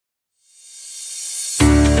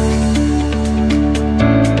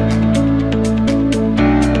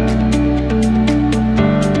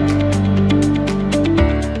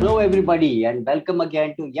everybody, and welcome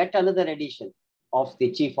again to yet another edition of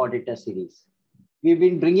the Chief Auditor Series. We've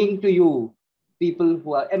been bringing to you people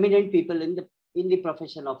who are eminent people in the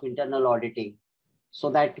profession of internal auditing so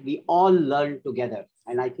that we all learn together.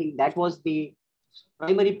 And I think that was the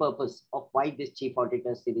primary purpose of why this Chief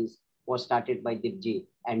Auditor Series was started by Deepjee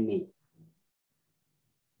and me.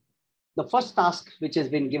 The first task which has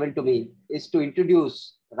been given to me is to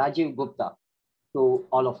introduce Rajiv Gupta to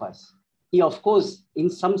all of us. He, of course, in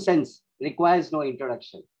some sense, requires no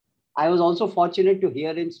introduction. I was also fortunate to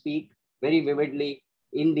hear him speak very vividly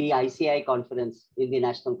in the ICAI conference, in the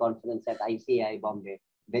national conference at ICAI Bombay,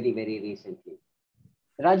 very, very recently.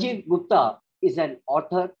 Rajiv Gupta is an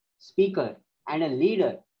author, speaker, and a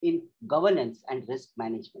leader in governance and risk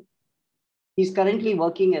management. He's currently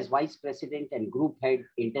working as Vice President and Group Head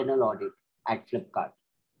Internal Audit at Flipkart.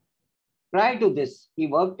 Prior to this, he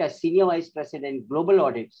worked as Senior Vice President Global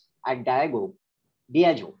Audits at Diageo,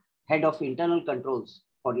 Head of Internal Controls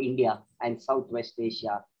for India and Southwest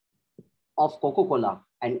Asia of Coca-Cola,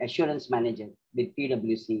 and Assurance Manager with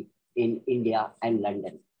PwC in India and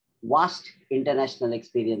London. Vast international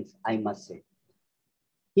experience, I must say.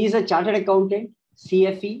 He is a Chartered Accountant,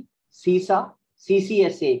 CFE, CISA,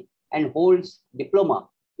 CCSA, and holds Diploma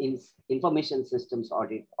in Information Systems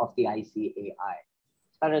Audit of the ICAI.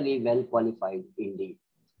 Thoroughly well qualified indeed.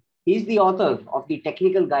 He is the author of the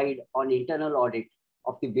Technical Guide on Internal Audit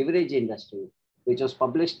of the Beverage Industry, which was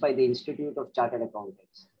published by the Institute of Chartered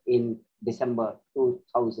Accountants in December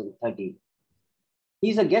 2013. He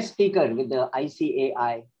is a guest speaker with the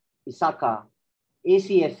ICAI, ISACA,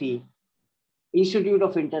 ACFE, Institute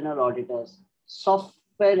of Internal Auditors,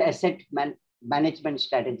 Software Asset Management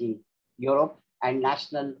Strategy, Europe, and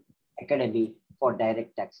National Academy for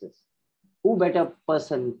Direct Taxes. Who better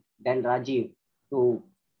person than Rajiv to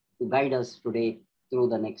guide us today through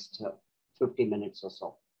the next 50 minutes or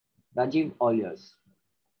so. Rajiv, all yours.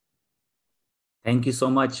 Thank you so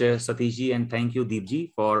much, Satish, and thank you,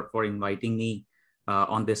 Deepjee, for inviting me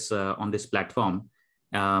on this platform.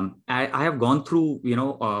 I have gone through,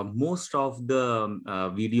 most of the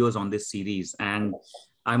videos on this series, and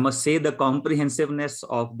I must say the comprehensiveness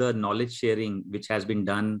of the knowledge sharing which has been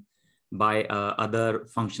done by other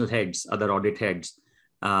functional heads, other audit heads,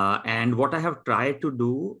 and what I have tried to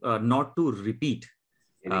do, not to repeat,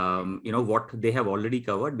 what they have already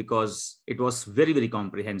covered, because it was very, very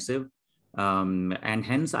comprehensive. And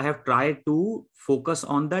hence I have tried to focus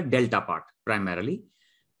on the delta part primarily.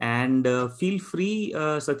 And feel free,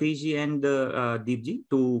 Satish and Deepjee,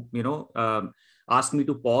 to ask me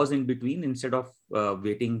to pause in between instead of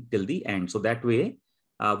waiting till the end. So that way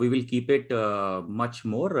we will keep it much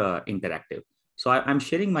more interactive. So I'm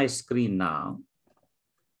sharing my screen now.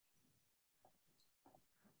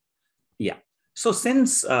 Yeah. So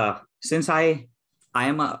since I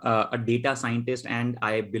am a data scientist and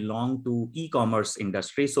I belong to e-commerce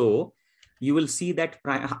industry, so you will see that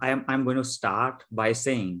I'm going to start by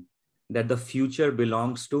saying that the future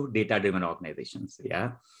belongs to data-driven organizations.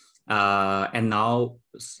 Yeah. And now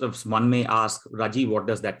one may ask, Rajiv, what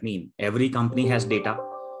does that mean? Every company has data,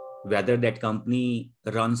 whether that company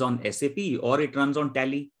runs on SAP or it runs on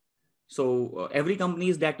Tally. So every company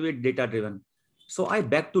is that way data-driven. So I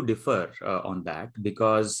beg to differ on that,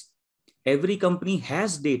 because every company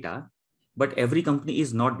has data, but every company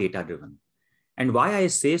is not data-driven. And why I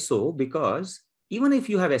say so, because even if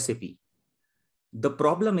you have SAP, the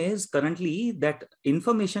problem is currently that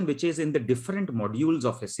information which is in the different modules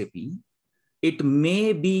of SAP, it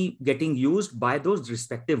may be getting used by those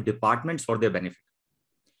respective departments for their benefit.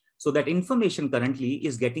 So that information currently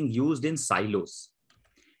is getting used in silos.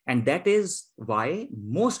 And that is why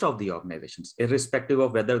most of the organizations, irrespective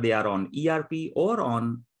of whether they are on ERP or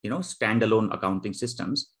on standalone accounting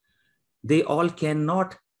systems, they all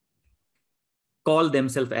cannot call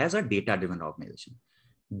themselves as a data-driven organization.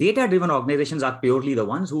 Data-driven organizations are purely the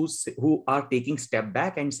ones who are taking step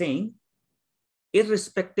back and saying,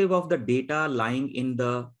 irrespective of the data lying in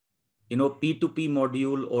the P2P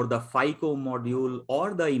module or the FICO module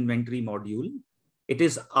or the inventory module, it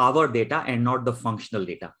is our data and not the functional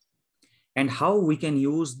data. And how we can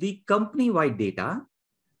use the company-wide data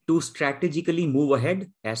to strategically move ahead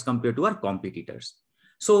as compared to our competitors.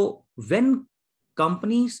 So when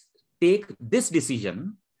companies take this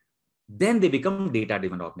decision, then they become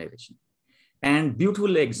data-driven organization. And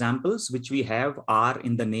beautiful examples which we have are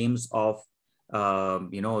in the names of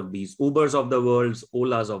these Ubers of the world,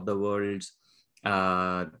 Olas of the world,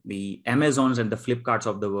 the Amazons and the Flipkarts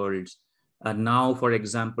of the world. Now, for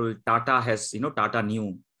example, Tata has, Tata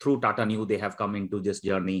Neu, through Tata Neu, they have come into this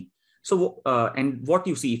journey. So, and what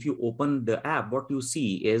you see, if you open the app, what you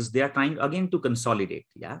see is they are trying again to consolidate.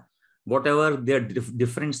 Yeah. whatever their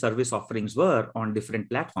different service offerings were on different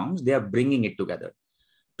platforms, they are bringing it together.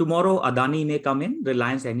 Tomorrow, Adani may come in,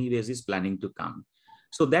 Reliance anyways is planning to come.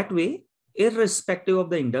 So that way, irrespective of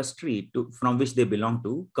the industry from which they belong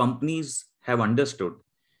to, companies have understood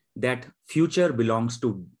that future belongs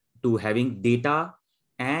to having data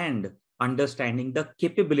and understanding the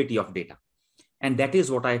capability of data. And that is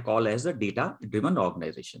what I call as the data-driven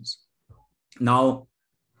organizations. Now,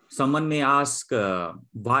 someone may ask,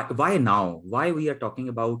 why now? Why we are talking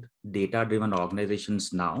about data-driven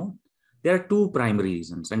organizations now? There are two primary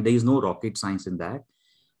reasons, and there is no rocket science in that.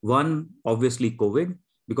 One, obviously, COVID,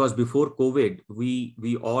 because before COVID,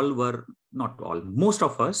 we all were, not all, most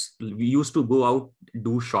of us, we used to go out,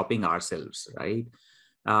 do shopping ourselves, right?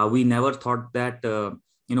 We never thought that,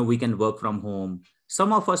 we can work from home.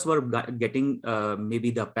 Some of us were getting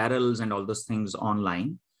maybe the apparels and all those things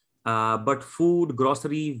online. But food,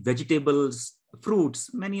 grocery, vegetables,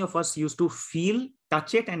 fruits, many of us used to feel,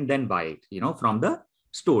 touch it, and then buy it, from the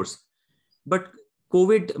stores. But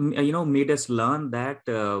COVID, made us learn that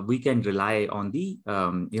we can rely on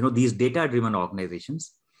these data-driven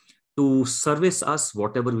organizations to service us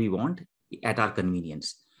whatever we want at our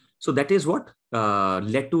convenience. So that is what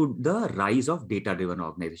led to the rise of data-driven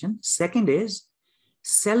organization. Second is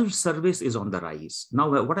self-service is on the rise.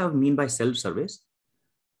 Now, what I mean by self-service,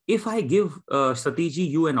 if I give Satish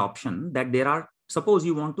you an option that suppose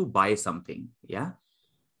you want to buy something, yeah.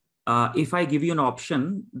 If I give you an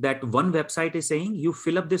option that one website is saying you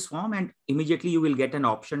fill up this form and immediately you will get an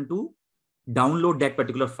option to download that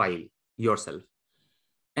particular file yourself.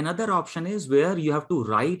 Another option is where you have to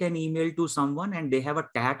write an email to someone and they have a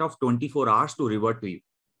TAT of 24 hours to revert to you.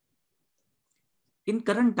 In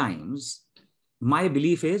current times, my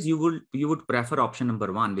belief is you would prefer option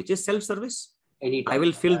number one, which is self-service. I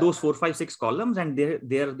will fill those 4, 5, 6 columns and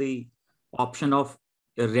there the option of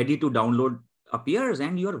ready to download appears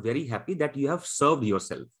and you are very happy that you have served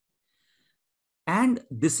yourself. And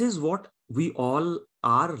this is what we all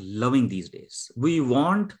are loving these days. We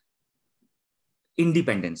want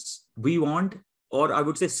independence. We want, or I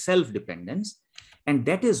would say self-dependence. And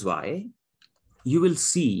that is why you will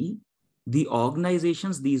see the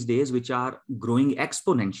organizations these days which are growing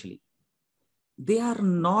exponentially. They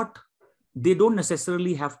don't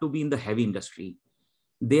necessarily have to be in the heavy industry.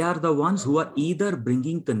 They are the ones who are either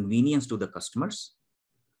bringing convenience to the customers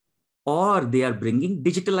or they are bringing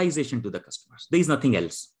digitalization to the customers. There is nothing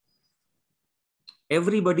else.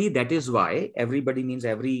 Everybody, that is why, everybody means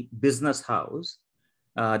every business house,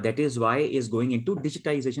 that is why is going into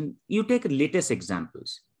digitization. You take latest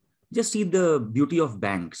examples. Just see the beauty of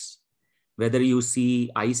banks, whether you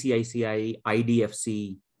see ICICI,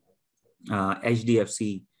 IDFC,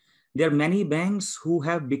 HDFC. There are many banks who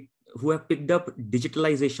have picked up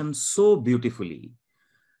digitalization so beautifully.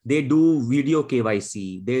 They do video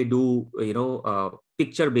KYC, they do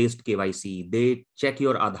picture-based KYC, they check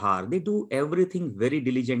your Aadhaar, they do everything very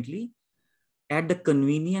diligently at the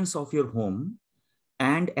convenience of your home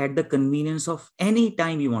and at the convenience of any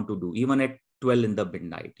time you want to do, even at 12 in the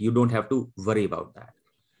midnight. You don't have to worry about that.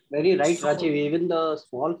 Very right, Rajiv. Even the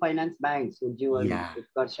small finance banks, Ujjivan,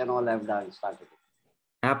 Flipkart, Shenoy have started.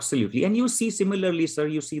 Absolutely. And you see similarly, sir,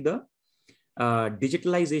 you see the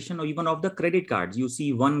digitalization or even of the credit cards. You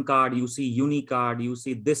see one card, you see Unicard, you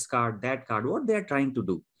see this card, that card. What they are trying to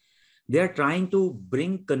do? They are trying to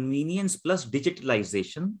bring convenience plus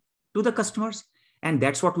digitalization to the customers. And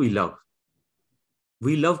that's what we love.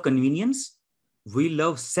 We love convenience. We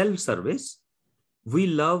love self-service. We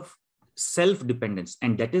love self-dependence.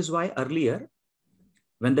 And that is why earlier,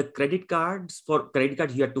 when the credit cards,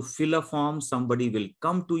 you have to fill a form, somebody will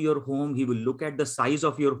come to your home, he will look at the size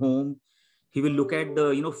of your home, he will look at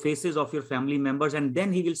the faces of your family members, and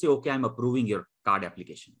then he will say, okay, I'm approving your card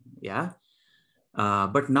application. Yeah.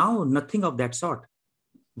 But now nothing of that sort.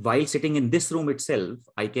 While sitting in this room itself,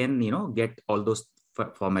 I can, get all those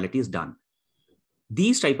formalities done.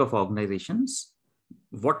 These type of organizations,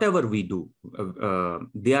 whatever we do,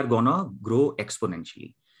 they are gonna grow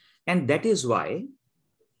exponentially. And that is why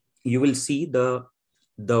you will see the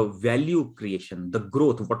value creation, the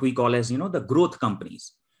growth, what we call as, the growth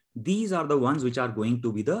companies. These are the ones which are going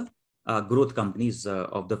to be the growth companies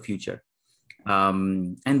of the future.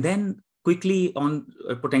 And then quickly on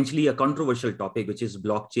potentially a controversial topic, which is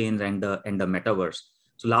blockchains and the metaverse.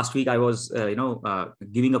 So last week I was,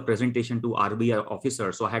 giving a presentation to RBI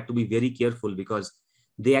officers. So I had to be very careful because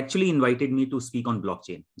they actually invited me to speak on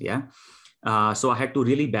blockchain. Yeah. So I had to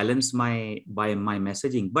really balance my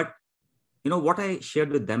messaging. But what I shared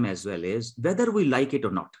with them as well is whether we like it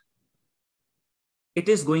or not, it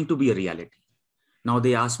is going to be a reality. Now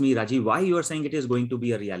they ask me, Rajiv, why you are saying it is going to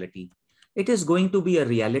be a reality? It is going to be a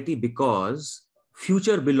reality because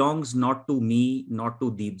future belongs not to me, not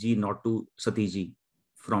to Deepjee, not to Satishji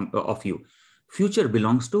of you. Future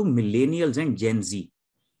belongs to millennials and Gen Z.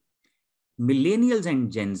 Millennials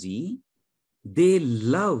and Gen Z, they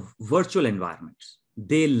love virtual environments.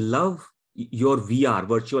 They love your VR,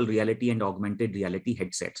 virtual reality and augmented reality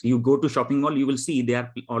headsets. You go to shopping mall, you will see they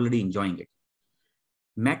are already enjoying it.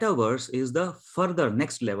 Metaverse is the further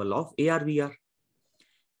next level of AR, VR.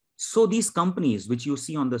 So these companies which you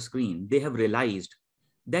see on the screen, they have realized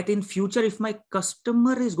that in future, if my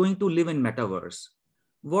customer is going to live in metaverse,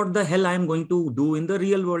 what the hell I am going to do in the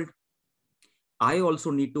real world? I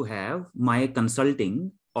also need to have my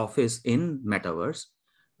consulting office in metaverse.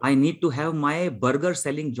 I need to have my burger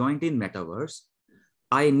selling joint in metaverse.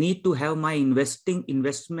 I need to have my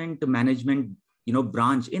investment management,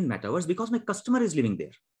 branch in metaverse because my customer is living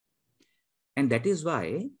there. And that is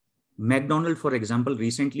why McDonald's, for example,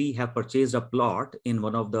 recently have purchased a plot in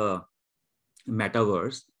one of the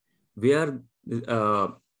metaverse where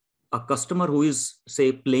a customer who is,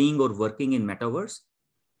 say, playing or working in metaverse,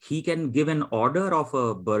 he can give an order of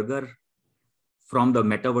a burger from the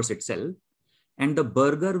metaverse itself, and the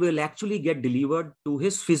burger will actually get delivered to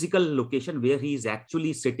his physical location where he is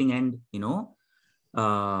actually sitting and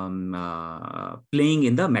playing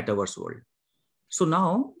in the metaverse world. So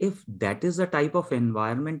now, if that is the type of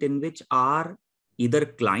environment in which our either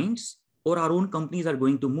clients or our own companies are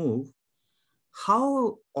going to move,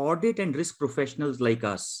 how audit and risk professionals like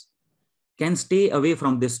us can stay away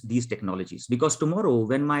from these technologies? Because tomorrow,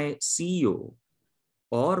 when my CEO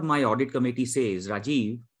or my audit committee says,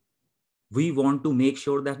 Rajiv, we want to make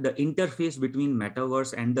sure that the interface between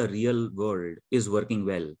metaverse and the real world is working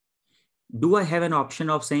well, do I have an option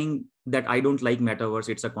of saying that I don't like metaverse,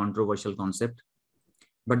 it's a controversial concept?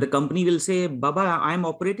 But the company will say, Baba, I'm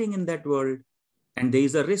operating in that world, and there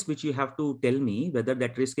is a risk which you have to tell me whether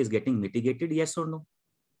that risk is getting mitigated, yes or no.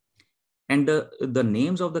 And the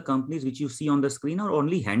names of the companies which you see on the screen are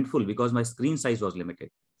only handful because my screen size was limited.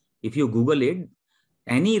 If you Google it,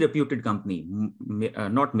 any reputed company,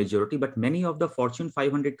 not majority, but many of the Fortune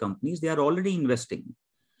 500 companies, they are already investing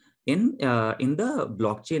in the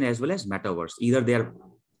blockchain as well as metaverse. Either they are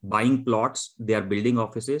buying plots, they are building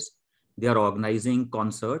offices, they are organizing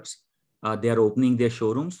concerts, they are opening their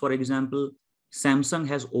showrooms. For example, Samsung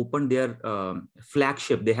has opened their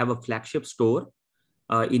flagship. They have a flagship store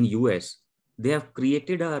in US. They have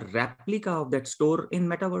created a replica of that store in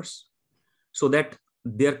metaverse so that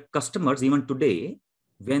their customers, even today,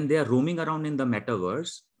 when they are roaming around in the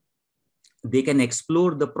metaverse, they can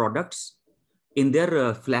explore the products in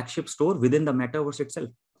their flagship store within the metaverse itself.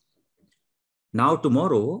 Now,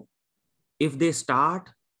 tomorrow, if they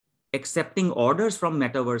start accepting orders from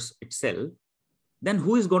metaverse itself, then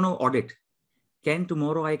who is going to audit? Can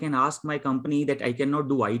tomorrow I can ask my company that I cannot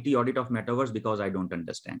do IT audit of metaverse because I don't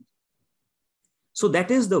understand? So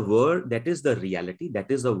that is the world, that is the reality,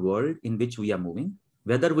 that is the world in which we are moving.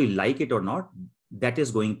 Whether we like it or not, that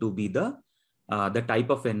is going to be the type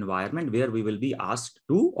of environment where we will be asked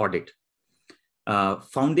to audit.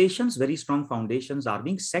 Foundations, very strong foundations are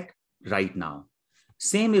being set right now.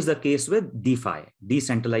 Same is the case with DeFi,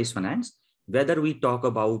 decentralized finance. Whether we talk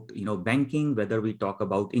about banking, whether we talk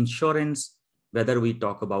about insurance, whether we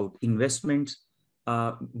talk about investments,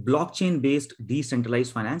 blockchain-based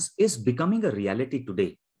decentralized finance is becoming a reality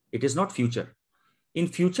today. It is not future. In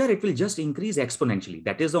future, it will just increase exponentially.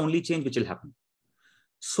 That is the only change which will happen.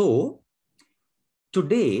 So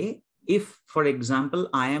today, if, for example,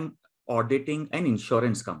 I am auditing an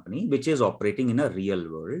insurance company which is operating in a real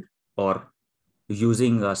world or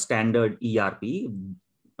using a standard ERP,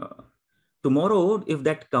 tomorrow, if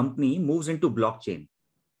that company moves into blockchain,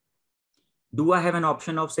 do I have an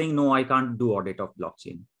option of saying, no, I can't do audit of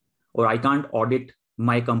blockchain, or I can't audit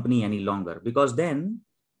my company any longer? Because then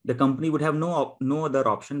the company would have no other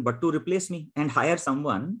option but to replace me and hire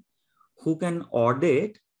someone who can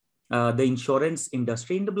audit the insurance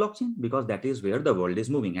industry in the blockchain, because that is where the world is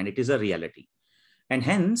moving and it is a reality. And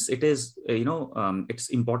hence it is, it's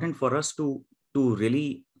important for us to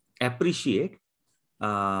really appreciate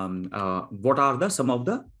what are some of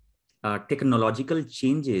the technological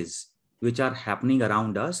changes which are happening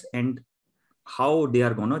around us and how they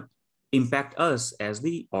are going to impact us as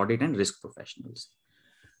the audit and risk professionals.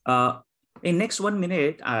 In next 1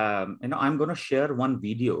 minute, I'm going to share one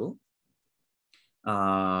video,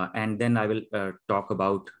 and then I will talk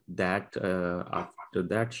about that. After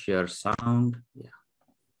that, share sound. Yeah.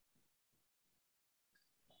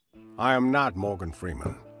 I am not Morgan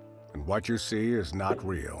Freeman, and what you see is not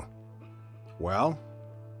real. Well,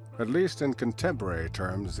 At least in contemporary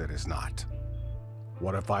terms, it is not.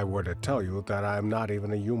 What if I were to tell you that I am not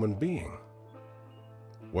even a human being?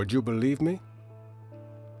 Would you believe me?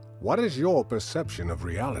 What is your perception of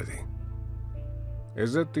reality?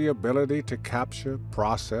 Is it the ability to capture,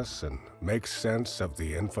 process, and make sense of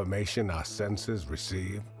the information our senses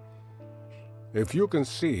receive? If you can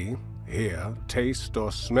see, hear, taste,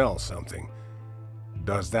 or smell something,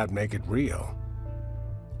 does that make it real?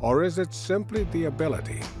 Or is it simply the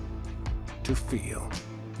ability to feel?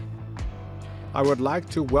 I would like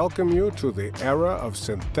to welcome you to the era of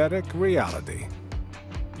synthetic reality.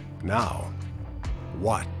 Now,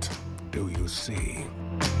 what do you see?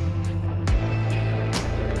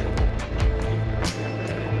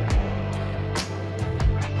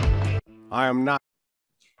 I am not.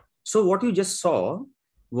 So what you just saw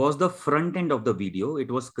was the front end of the video. It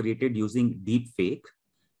was created using deepfake.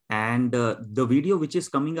 And the video which is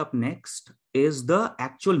coming up next is the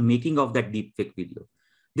actual making of that deepfake video.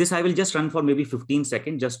 This I will just run for maybe 15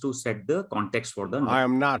 seconds just to set the context for the. I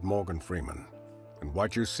am not Morgan Freeman, and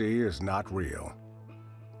what you see is not real.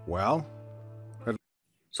 Well,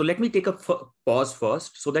 so let me take a pause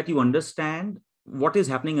first so that you understand what is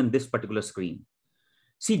happening on this particular screen.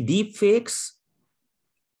 See, deepfakes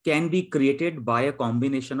can be created by a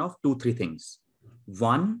combination of 2-3 things.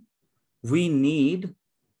 One, we need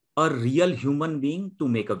a real human being to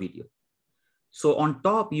make a video. So on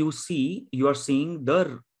top, you are seeing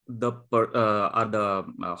the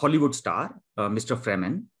Hollywood star, Mr.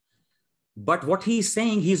 Freeman. But what he's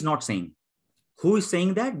saying, he's not saying. Who is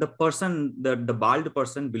saying that? The person, the bald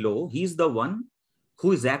person below, he's the one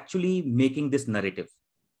who is actually making this narrative.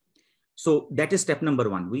 So that is step number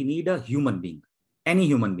one. We need a human being, any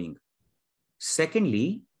human being.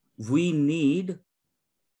 Secondly, we need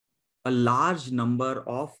a large number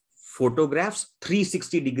of photographs,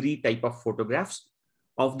 360-degree type of photographs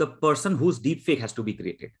of the person whose deepfake has to be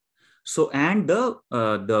created. So, and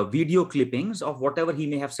the video clippings of whatever he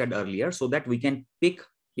may have said earlier, so that we can pick,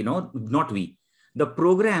 not we, the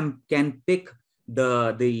program can pick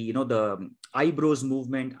the eyebrows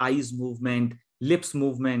movement, eyes movement, lips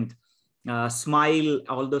movement, smile,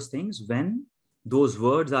 all those things when those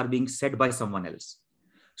words are being said by someone else.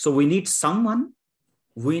 So we need someone,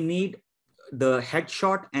 we need the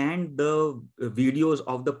headshot and the videos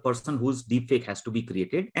of the person whose deepfake has to be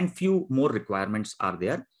created, and few more requirements are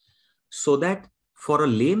there, so that for a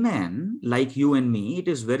layman like you and me, it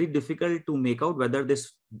is very difficult to make out whether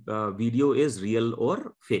this video is real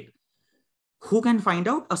or fake. Who can find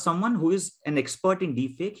out? Someone who is an expert in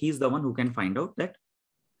deepfake, he's the one who can find out that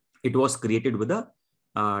it was created with a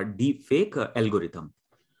deepfake algorithm.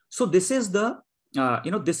 So this is the,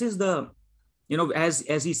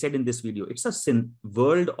 as he said in this video, it's a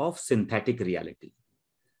world of synthetic reality.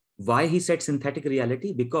 Why he said synthetic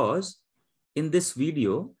reality? Because in this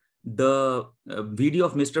video, the video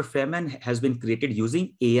of Mr. Freeman has been created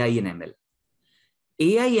using AI and ML.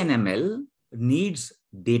 AI and ML needs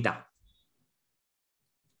data.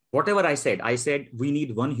 Whatever I said we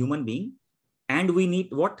need one human being, and we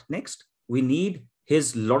need what next? We need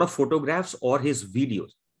his lot of photographs or his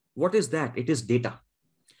videos. What is that? It is data.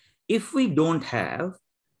 If we don't have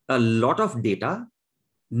a lot of data,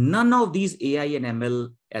 none of these AI and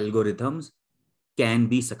ML algorithms can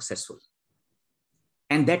be successful.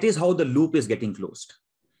 And that is how the loop is getting closed.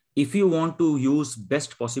 If you want to use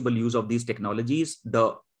best possible use of these technologies,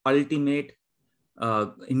 the ultimate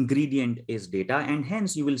ingredient is data, and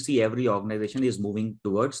hence you will see every organization is moving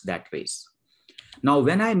towards that race. Now,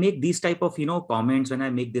 when I make these type of comments, when I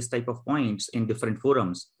make this type of points in different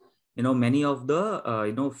forums, many of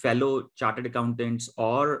the fellow chartered accountants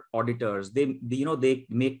or auditors, they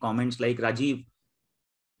make comments like, Rajiv,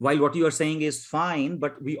 while what you are saying is fine,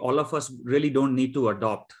 but we all of us really don't need to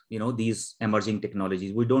adopt these emerging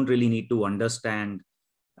technologies. We don't really need to understand.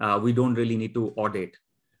 We don't really need to audit.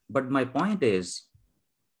 But my point is,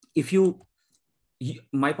 you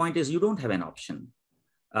don't have an option.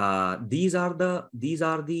 These are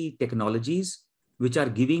the technologies which are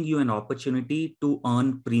giving you an opportunity to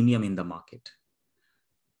earn premium in the market.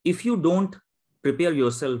 If you don't prepare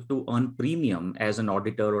yourself to earn premium as an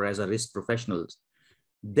auditor or as a risk professional,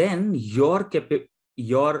 then your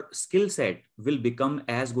skill set will become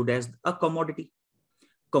as good as a commodity.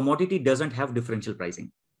 Commodity doesn't have differential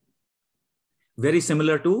pricing. Very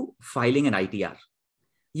similar to filing an ITR.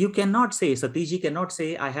 You cannot say, Satish cannot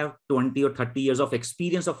say, I have 20 or 30 years of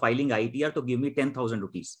experience of filing ITR to give me 10,000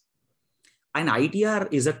 rupees. An ITR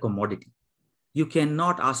is a commodity. You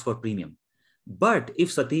cannot ask for premium. But if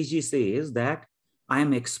Satish says that I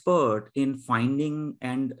am expert in finding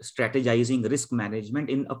and strategizing risk management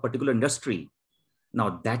in a particular industry,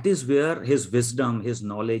 Now that is where his wisdom, his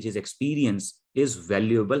knowledge, his experience is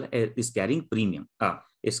valuable, is carrying premium,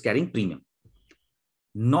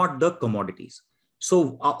 not the commodities.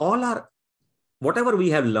 So all our, whatever we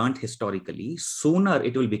have learned historically, sooner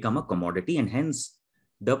it will become a commodity, and hence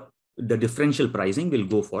the differential pricing will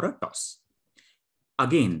go for a toss.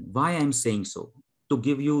 Again, why I'm saying so? To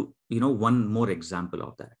give you, one more example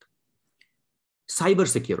of that.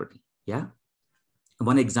 Cybersecurity, yeah.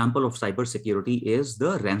 One example of cybersecurity is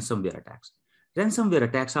the ransomware attacks. Ransomware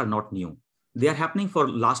attacks are not new. They are happening for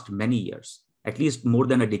last many years, at least more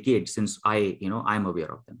than a decade since I'm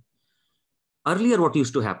aware of them. Earlier, what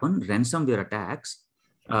used to happen, ransomware attacks,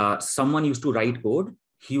 someone used to write code.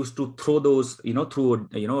 He used to throw those, through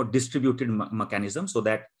a distributed mechanism, so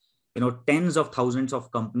that, tens of thousands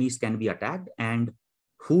of companies can be attacked, and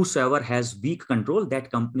whosoever has weak control,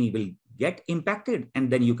 that company will get impacted.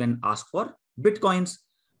 And then you can ask for Bitcoins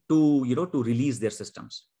to release their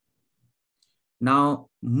systems. Now,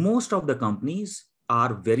 most of the companies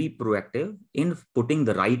are very proactive in putting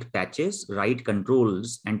the right patches, right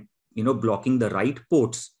controls, and blocking the right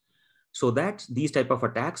ports, so that these type of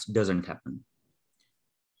attacks doesn't happen.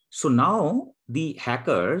 So now the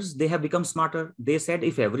hackers, they have become smarter. They said,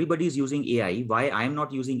 if everybody is using AI, why I'm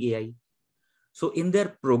not using AI? So in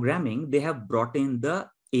their programming, they have brought in the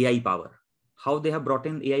AI power. How they have brought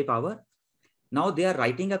in AI power? Now they are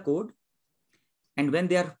writing a code, and when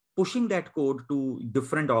they are pushing that code to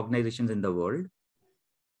different organizations in the world,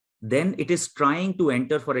 then it is trying to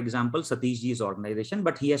enter, for example, Satishji's organization,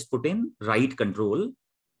 but he has put in right control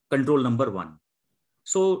number 1.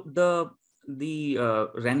 So the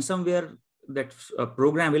ransomware, that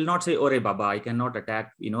program will not say, "Ore Baba, I cannot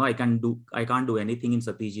attack, I can't do anything in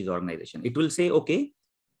Satishji's organization." It will say, okay,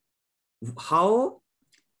 how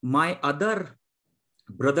my other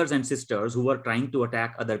brothers and sisters who are trying to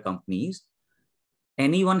attack other companies,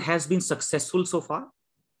 anyone has been successful so far?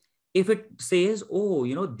 If it says, oh,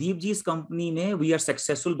 Deepjee's company, we are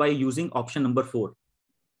successful by using option number 4.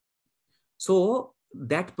 So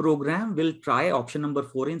that program will try option number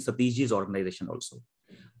 4 in Satishji's organization also.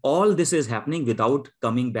 All this is happening without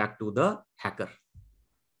coming back to the hacker.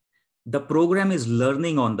 The program is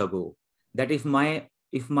learning on the go that if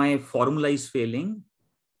my formula is failing,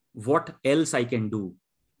 what else I can do?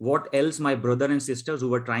 What else my brother and sisters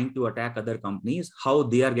who are trying to attack other companies, how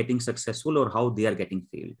they are getting successful or how they are getting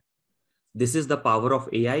failed. This is the power of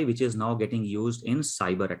AI, which is now getting used in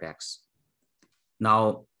cyber attacks.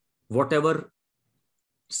 Now, whatever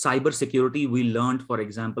cyber security we learned, for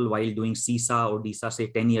example, while doing CISA or DISA, say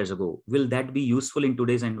 10 years ago, will that be useful in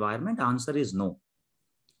today's environment? Answer is no.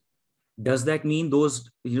 Does that mean those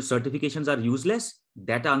certifications are useless?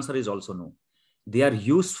 That answer is also no. They are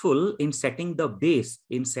useful in setting the base,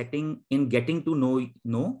 in getting to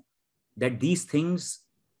know that these things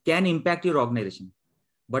can impact your organization.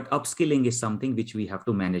 But upskilling is something which we have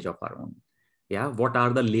to manage of our own. Yeah. What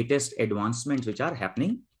are the latest advancements which are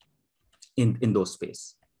happening in those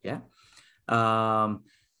space? Yeah. And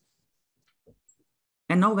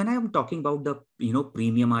now when I am talking about the,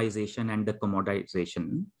 premiumization and the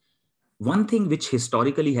commoditization, one thing which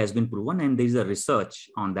historically has been proven, and there is a research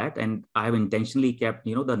on that, and I have intentionally kept,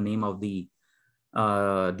 the name of the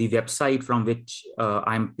website from which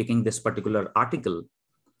I'm picking this particular article.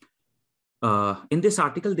 In this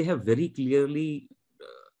article, they have very clearly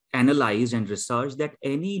analyzed and researched that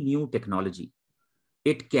any new technology,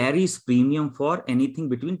 it carries premium for anything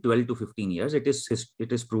between 12 to 15 years. It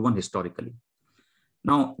is proven historically.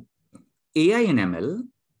 Now, AI and ML,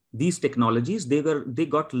 these technologies, they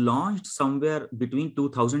got launched somewhere between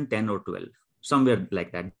 2010 or 12, somewhere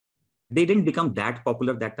like that. They didn't become that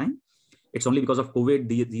popular that time. It's only because of COVID,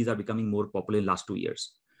 these are becoming more popular in the last 2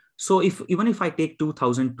 years. So even if I take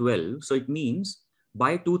 2012, so it means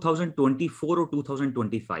by 2024 or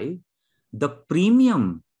 2025, the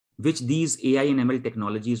premium which these AI and ML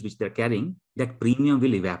technologies which they're carrying, that premium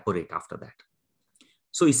will evaporate after that.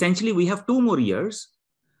 So essentially, we have 2 more years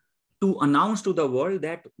to announce to the world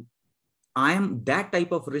that I am that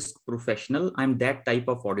type of risk professional, I'm that type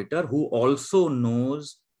of auditor who also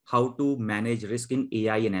knows how to manage risk in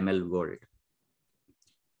AI and ML world.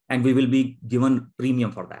 And we will be given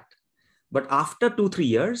premium for that. But after 2-3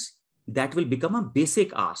 years, that will become a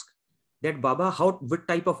basic ask that, Baba, what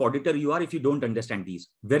type of auditor you are if you don't understand these?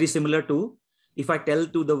 Very similar to if I tell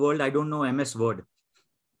to the world, I don't know MS Word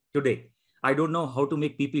today, I don't know how to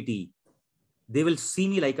make PPT. They will see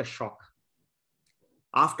me like a shock.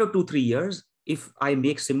 After 2-3 years, if I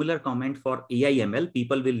make similar comment for AI ML,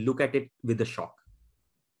 people will look at it with a shock.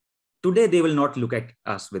 Today, they will not look at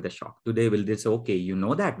us with a shock. Today, they say, okay, you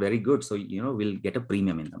know that, very good. So, we'll get a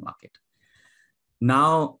premium in the market.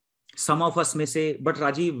 Now, some of us may say, but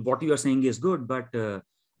Rajiv, what you are saying is good, but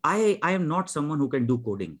I am not someone who can do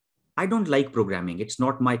coding. I don't like programming. It's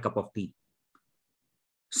not my cup of tea.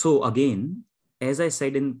 So again, as I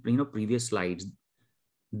said in previous slides,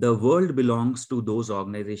 the world belongs to those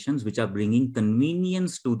organizations which are bringing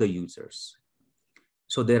convenience to the users.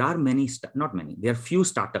 So there are many, not many, there are few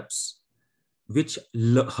startups which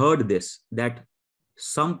heard this, that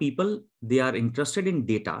some people, they are interested in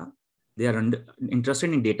data, they are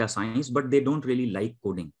interested in data science, but they don't really like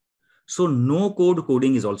coding. So no code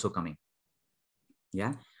coding is also coming.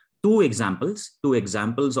 Yeah. Two examples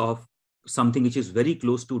of something which is very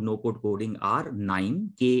close to no code coding are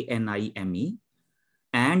KNIME, KNIME,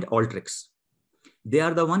 and Alteryx. They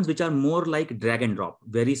are the ones which are more like drag and drop,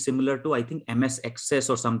 very similar to, I think, MS Access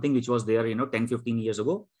or something, which was there, 10, 15 years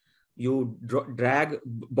ago. You drag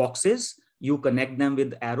boxes, you connect them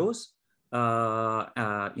with arrows.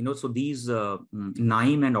 So these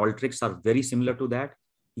KNIME and Alteryx are very similar to that.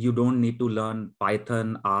 You don't need to learn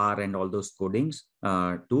Python, R, and all those codings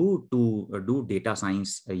to do data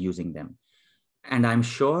science using them. And I'm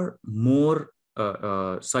sure more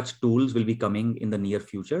such tools will be coming in the near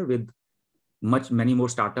future, with many more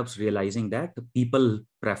startups realizing that people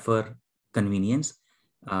prefer convenience.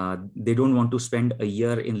 They don't want to spend a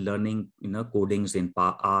year in learning codings in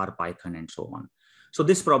R, Python, and so on. So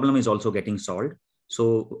this problem is also getting solved.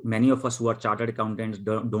 So many of us who are chartered accountants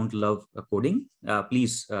don't love coding.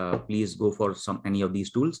 Please go for any of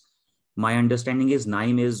these tools. My understanding is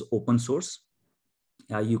KNIME is open source.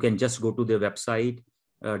 You can just go to their website,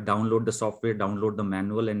 download the software, download the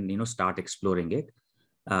manual, and start exploring it.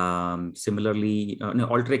 Similarly,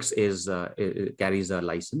 Alteryx carries a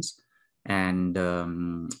license, and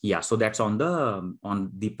so that's on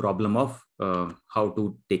the problem of how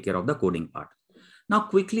to take care of the coding part. Now,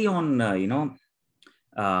 quickly on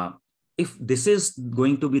if this is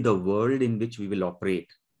going to be the world in which we will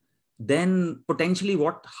operate, then potentially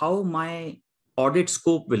how my audit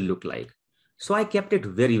scope will look like. So I kept it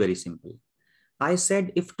very, very simple. I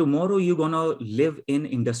said, if tomorrow you're gonna live in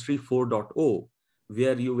Industry 4.0,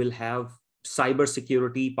 where you will have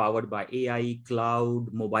cybersecurity powered by AI,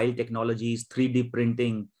 cloud, mobile technologies, 3D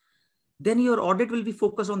printing, then your audit will be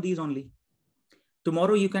focused on these only.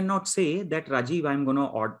 Tomorrow, you cannot say that, Rajiv,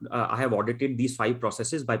 I have audited these 5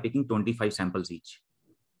 processes by picking 25 samples each.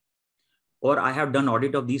 Or I have done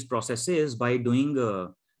audit of these processes by doing a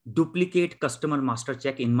duplicate customer master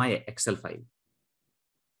check in my Excel file.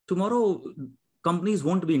 Tomorrow, companies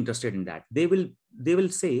won't be interested in that. They will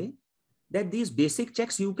say that these basic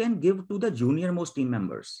checks you can give to the junior most team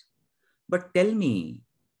members. But tell me,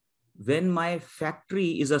 when my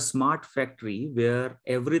factory is a smart factory where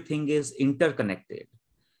everything is interconnected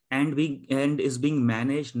and is being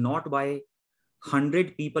managed not by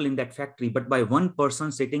 100 people in that factory, but by one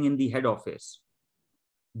person sitting in the head office,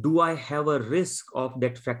 do I have a risk of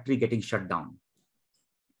that factory getting shut down?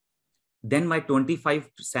 Then my 25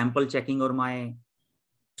 sample checking or my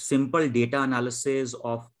simple data analysis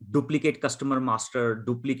of duplicate customer master,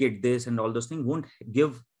 duplicate this and all those things won't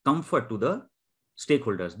give comfort to the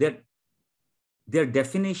stakeholders. Their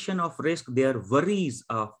definition of risk, their worries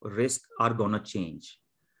of risk are gonna change.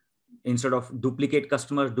 Instead of duplicate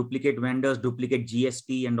customers, duplicate vendors, duplicate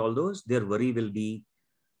GST and all those, their worry will be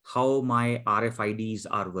how my RFIDs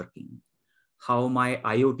are working, how my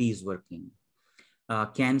IoT is working.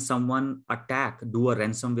 Can someone do a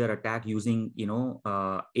ransomware attack using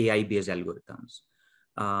AI-based algorithms?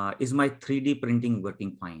 Is my 3D printing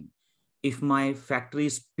working fine? If my factory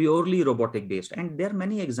is purely robotic based, and there are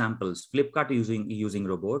many examples, Flipkart is using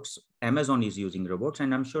robots, Amazon is using robots,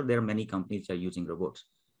 and I'm sure there are many companies that are using robots.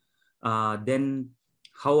 Then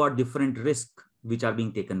how are different risks which are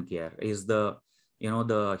being taken care? Is the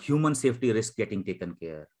human safety risk getting taken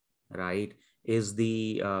care, right? Is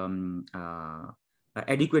the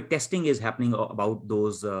adequate testing is happening about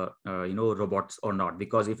those robots or not?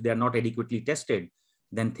 Because if they are not adequately tested,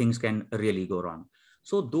 then things can really go wrong.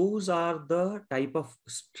 So those are the type of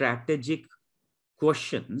strategic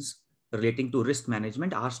questions relating to risk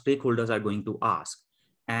management our stakeholders are going to ask.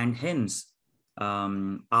 And hence,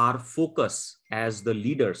 our focus as the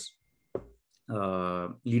leaders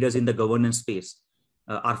in the governance space,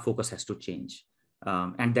 our focus has to change.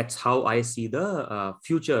 And that's how I see the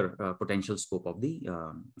future potential scope of the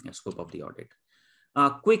audit.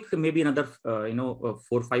 Quick, maybe another 4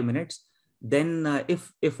 or 5 minutes. Then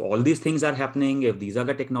if all these things are happening, if these are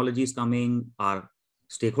the technologies coming, our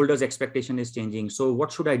stakeholders' expectation is changing. So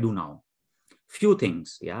what should I do now? Few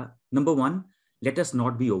things. Number one, let us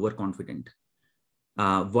not be overconfident.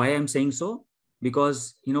 Why I'm saying so?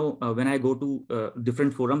 Because, when I go to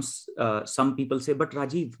different forums, some people say, but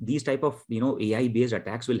Rajiv, these type of, AI based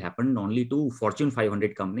attacks will happen only to Fortune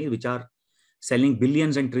 500 companies, which are selling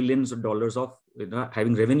billions and trillions of dollars of,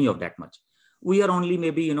 having revenue of that much. We are only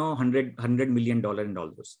maybe, $100 million in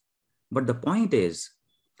dollars. But the point is,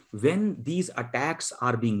 when these attacks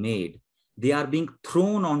are being made, they are being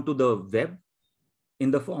thrown onto the web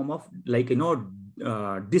in the form of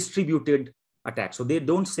distributed attacks. So they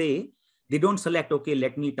don't select, okay,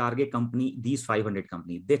 let me target company, these 500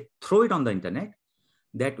 companies. They throw it on the internet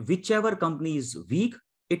that whichever company is weak,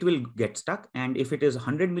 it will get stuck. And if it is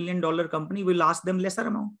 $100 million company, we'll ask them lesser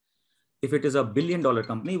amount. If it is $1 billion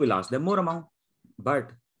company, we'll ask them more amount.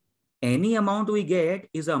 But any amount we get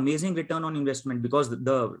is an amazing return on investment, because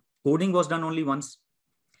the coding was done only once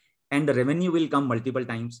and the revenue will come multiple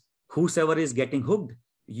times. Whosoever is getting hooked,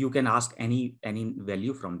 you can ask any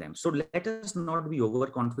value from them. So let us not be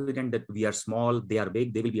overconfident that we are small, they are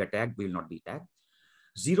big, they will be attacked, we will not be attacked.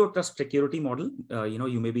 Zero trust security model,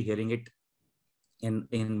 you may be hearing it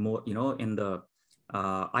in more, in the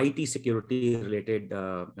IT security related,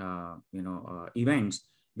 events,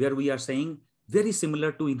 where we are saying very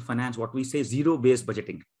similar to in finance, what we say zero-based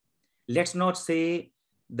budgeting. Let's not say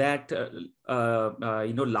that,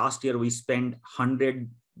 last year we spent $100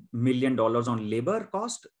 million on labor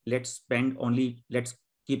cost. Let's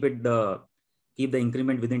keep the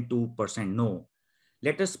increment within 2%. No,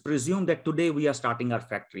 let us presume that today we are starting our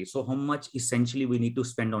factory. So how much essentially we need to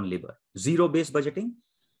spend on labor? Zero-based budgeting.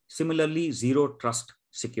 Similarly, zero trust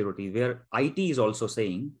security, where IT is also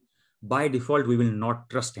saying by default, we will not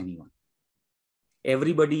trust anyone.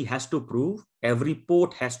 Everybody has to prove, every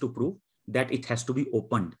port has to prove that it has to be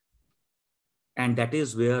opened. And that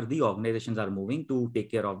is where the organizations are moving to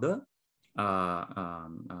take care of the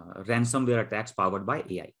ransomware attacks powered by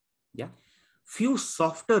AI. Yeah. Few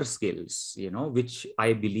softer skills, which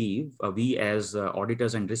I believe we as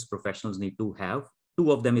auditors and risk professionals need to have.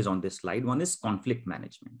 Two of them is on this slide. One is conflict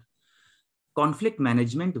management. Conflict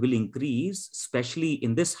management will increase, especially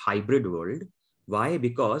in this hybrid world. Why?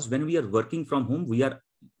 Because when we are working from home, we are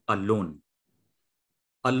alone.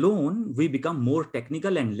 Alone, we become more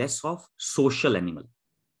technical and less of social animal.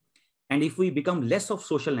 And if we become less of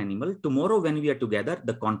social animal, tomorrow when we are together,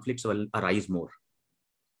 the conflicts will arise more.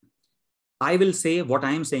 I will say what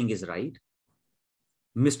I am saying is right.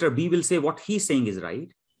 Mr. B will say what he's saying is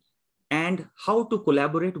right. And how to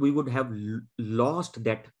collaborate, we would have lost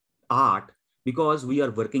that art, because we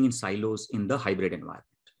are working in silos in the hybrid environment.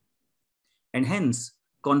 And hence,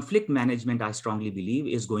 conflict management, I strongly believe,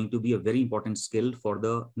 is going to be a very important skill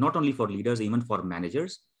for not only for leaders, even for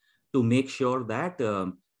managers, to make sure that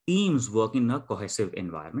teams work in a cohesive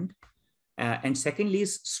environment. And secondly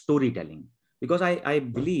is storytelling, because I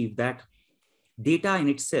believe that data in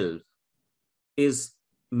itself is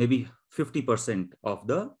maybe 50% of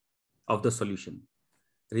the solution.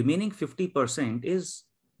 Remaining 50% is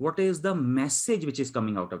what is the message which is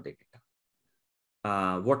coming out of the data.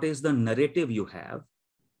 What is the narrative you have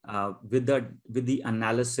with the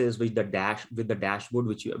analysis, with the dashboard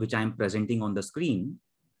which I am presenting on the screen.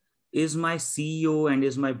 Is my CEO and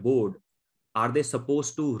is my board, are they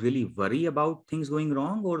supposed to really worry about things going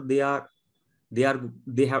wrong, or they have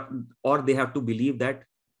to believe that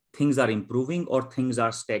things are improving or things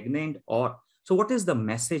are stagnant? Or so what is the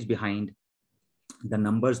message behind the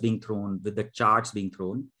numbers being thrown, with the charts being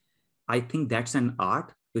thrown? I think that's an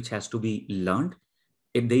art which has to be learned.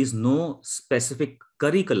 If there is no specific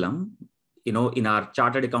curriculum, in our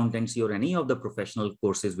chartered accountancy or any of the professional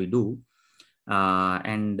courses we do,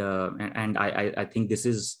 and I think this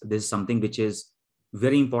is something which is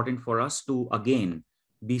very important for us to again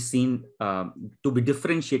be seen, to be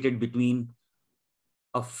differentiated between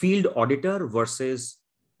a field auditor versus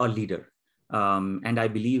a leader. And I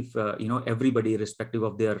believe everybody, irrespective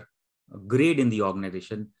of their grade in the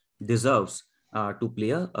organization, deserves to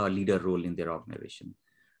play a leader role in their organization.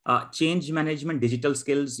 Change management, digital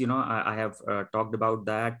skills, I have talked about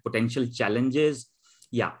that. Potential challenges.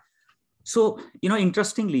 Yeah. So,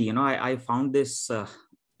 interestingly, I found this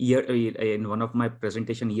in one of my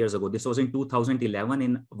presentation years ago. This was in 2011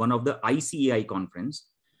 in one of the ICAI conference.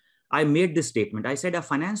 I made this statement. I said, a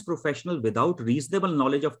finance professional without reasonable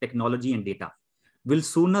knowledge of technology and data will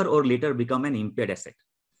sooner or later become an impaired asset.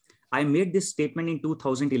 I made this statement in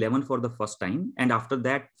 2011 for the first time. And after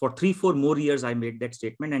that, for 3-4 more years, I made that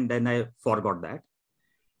statement and then I forgot that.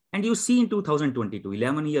 And you see in 2022,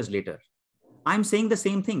 11 years later, I'm saying the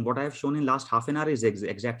same thing. What I have shown in last half an hour is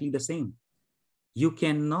exactly the same. You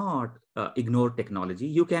cannot ignore technology.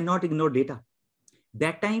 You cannot ignore data.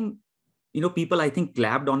 That time, people, I think,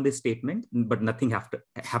 clapped on this statement, but nothing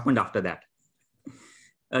happened after that.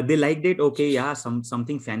 They liked it. Okay, yeah,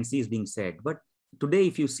 something fancy is being said. But today,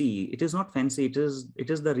 if you see, it is not fancy. It is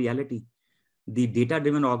the reality. The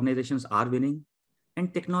data-driven organizations are winning,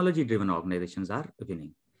 and technology-driven organizations are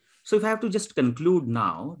winning. So if I have to just conclude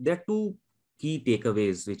now, there are two key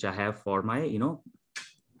takeaways which I have for my,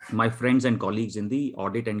 my friends and colleagues in the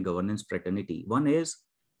audit and governance fraternity. One is,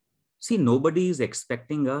 see, nobody is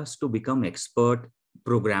expecting us to become expert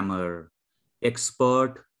programmer,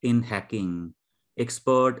 expert in hacking,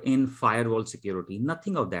 expert in firewall security,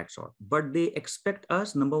 nothing of that sort. But they expect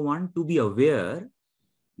us, number one, to be aware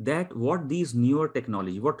that what these newer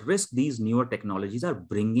technologies, what risk these newer technologies are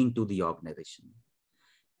bringing to the organization.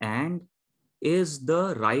 And is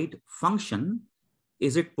the right function,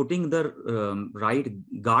 is it putting the right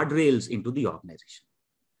guardrails into the organization?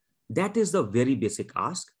 That is the very basic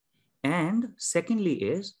ask. And secondly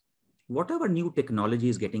is, whatever new technology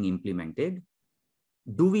is getting implemented,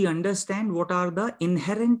 do we understand what are the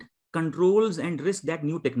inherent controls and risks that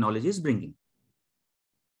new technology is bringing?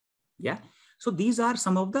 Yeah. So these are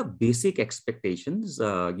some of the basic expectations,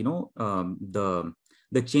 the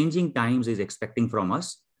changing times is expecting from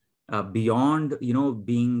us. Beyond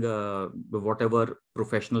being whatever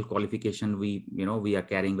professional qualification we are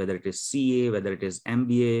carrying, whether it is CA, whether it is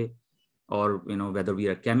MBA, or whether we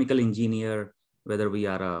are a chemical engineer, whether we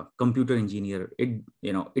are a computer engineer,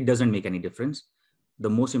 it doesn't make any difference. The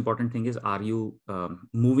most important thing is, are you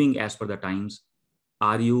moving as per the times?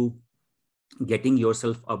 Are you getting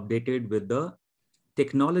yourself updated with the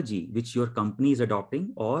technology which your company is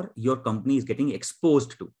adopting or your company is getting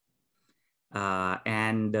exposed to?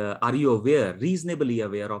 And are you reasonably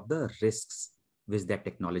aware of the risks which that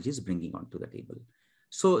technology is bringing onto the table?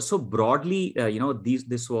 So broadly,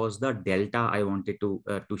 this was the delta I wanted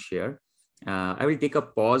to share. I will take a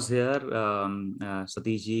pause here.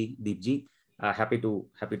 Satish ji, Deepjee, happy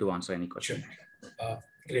to answer any question. Sure.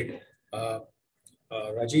 Great.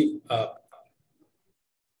 Rajiv,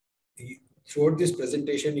 throughout this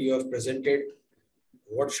presentation, you have presented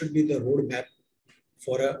what should be the roadmap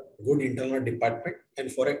for a good internal department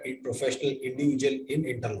and for a professional individual in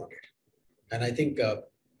internal audit. And I think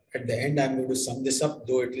at the end, I'm going to sum this up,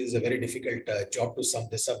 though it is a very difficult job to sum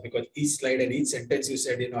this up, because each slide and each sentence you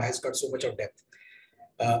said, has got so much of depth.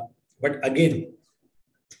 But again,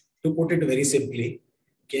 to put it very simply,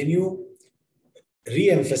 can you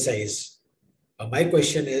re-emphasize? My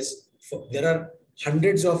question is, there are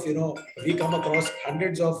hundreds of, we come across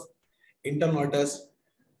hundreds of internal auditors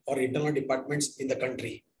or internal departments in the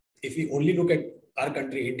country. If we only look at our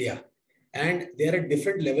country, India, and they are at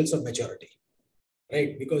different levels of maturity,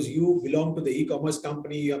 right? Because you belong to the e-commerce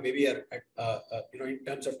company, you maybe are at, in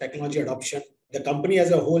terms of technology adoption, the company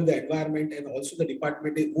as a whole, the environment, and also the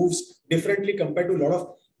department, it moves differently compared to a lot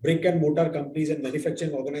of brick and mortar companies and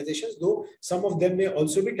manufacturing organizations, though some of them may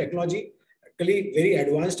also be technologically very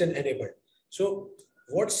advanced and enabled. So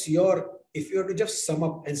what's if you were to just sum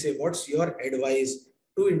up and say, what's your advice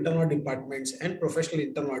to internal departments and professional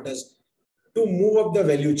internal auditors to move up the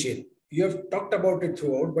value chain? You have talked about it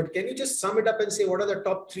throughout, but can you just sum it up and say, what are the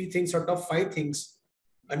top 3 things or top 5 things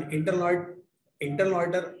an internal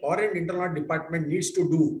auditor or an internal audit department needs to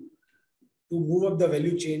do to move up the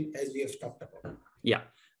value chain, as we have talked about? Yeah,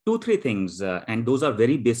 2-3 things, and those are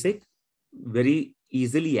very basic, very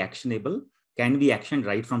easily actionable, can be actioned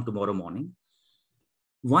right from tomorrow morning.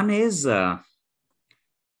 One is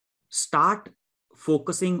start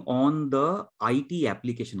focusing on the IT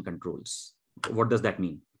application controls. What does that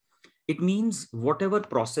mean? It means whatever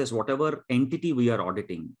process, whatever entity we are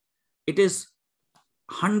auditing, it is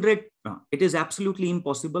absolutely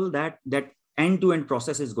impossible that end-to-end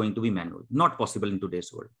process is going to be manual. Not possible in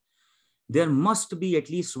today's world. There must be at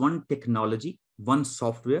least one technology, one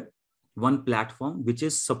software, one platform which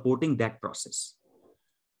is supporting that process.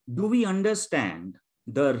 Do we understand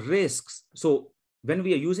the risks? So when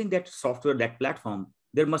we are using that software, that platform,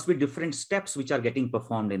 there must be different steps which are getting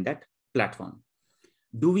performed in that platform.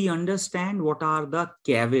 Do we understand what are the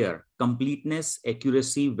CAVAR, completeness,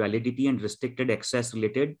 accuracy, validity, and restricted access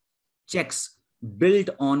related checks built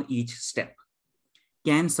on each step?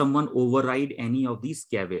 Can someone override any of these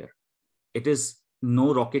CAVAR? It is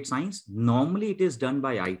no rocket science. Normally it is done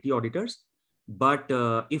by IT auditors, but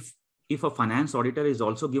if a finance auditor is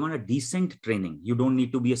also given a decent training, you don't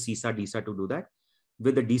need to be a CISA, DISA to do that.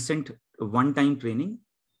 With a decent one-time training,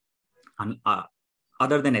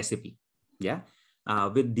 other than SAP, yeah,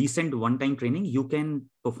 with decent one-time training, you can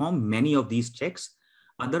perform many of these checks.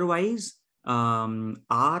 Otherwise,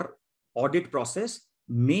 our audit process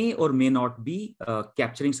may or may not be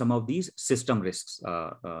capturing some of these system risks,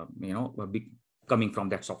 coming from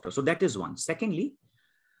that software. So that is one. Secondly,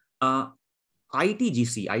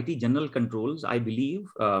 ITGC, IT General Controls, I believe,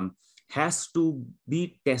 has to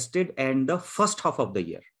be tested in the first half of the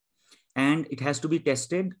year. And it has to be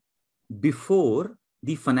tested before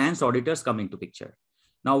the finance auditors come into picture.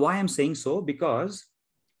 Now, why I'm saying so? Because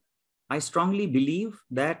I strongly believe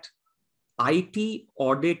that IT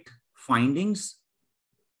audit findings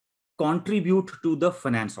contribute to the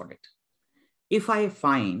finance audit. If I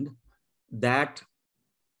find that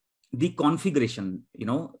the configuration,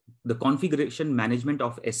 the configuration management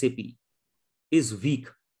of SAP is weak,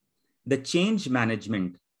 the change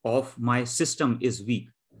management of my system is weak,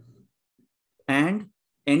 and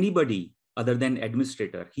anybody other than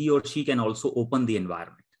administrator, he or she can also open the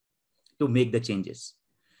environment to make the changes,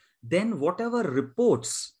 then whatever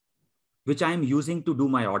reports which I am using to do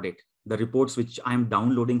my audit, the reports which I am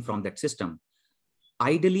downloading from that system,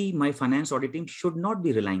 ideally my finance audit team should not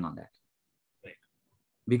be relying on that. Right.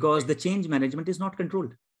 Because the change management is not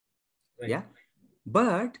controlled. Right. Yeah.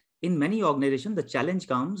 But in many organizations, the challenge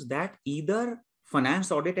comes that either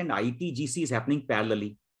finance audit and ITGC is happening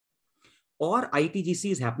parallelly, or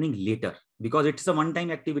ITGC is happening later because it's a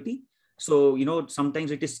one-time activity. So,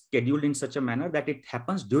 sometimes it is scheduled in such a manner that it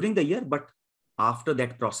happens during the year, but after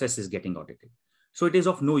that process is getting audited. So it is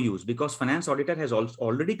of no use because finance auditor has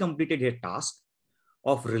already completed a task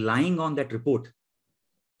of relying on that report.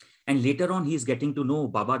 And later on, he's getting to know,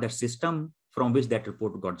 Baba, the system from which that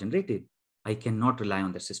report got generated, I cannot rely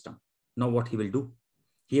on the system. Now what he will do?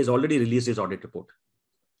 He has already released his audit report.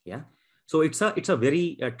 Yeah. So it's a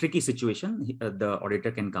very tricky situation the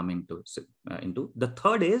auditor can come into. The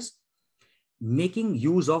third is making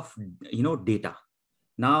use of data.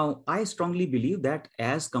 Now, I strongly believe that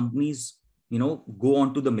as companies go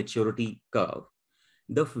on to the maturity curve,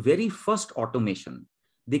 the very first automation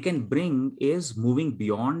they can bring is moving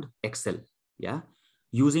beyond Excel. Yeah,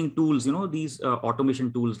 using tools, these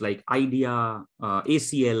automation tools like IDEA,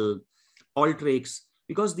 ACL, Alteryx,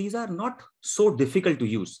 because these are not so difficult to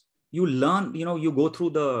use. You learn, you go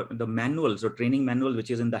through the manuals or training manual,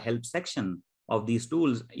 which is in the help section of these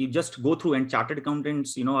tools. You just go through, and chartered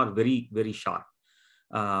accountants, are very, very sharp.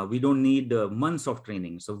 We don't need months of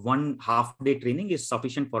training. So one half-day training is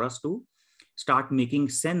sufficient for us to start making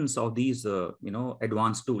sense of these,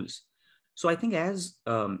 advanced tools. So I think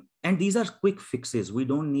and these are quick fixes. We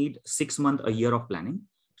don't need 6 months, a year of planning.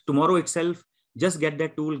 Tomorrow itself, just get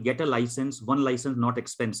that tool, get a license, one license, not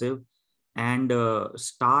expensive, and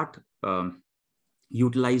start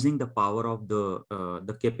utilizing the power of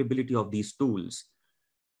the capability of these tools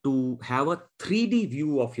to have a 3D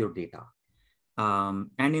view of your data.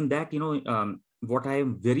 And in that, what I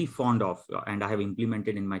am very fond of and I have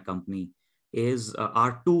implemented in my company is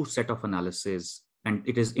our two set of analysis, and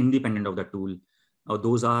it is independent of the tool.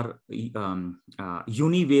 Those are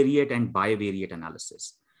univariate and bivariate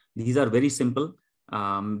analysis. These are very simple.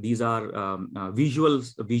 These are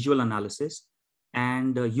visual analysis,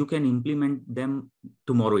 and you can implement them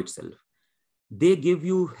tomorrow itself. They give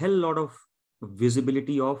you a hell lot of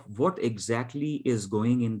visibility of what exactly is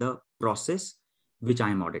going in the process which I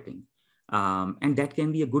am auditing. And that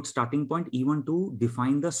can be a good starting point even to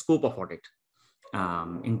define the scope of audit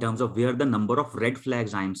in terms of where the number of red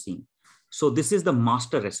flags I am seeing. So this is the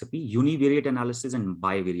master recipe, univariate analysis and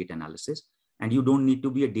bivariate analysis. And you don't need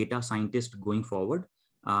to be a data scientist going forward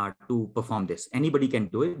to perform this. Anybody can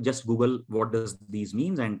do it. Just Google what does these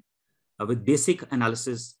means, and with basic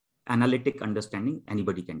analysis, analytic understanding,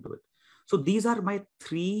 anybody can do it. So these are my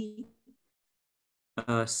 3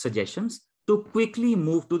 suggestions to quickly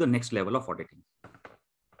move to the next level of auditing.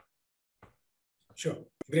 Sure.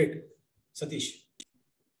 Great. Satish.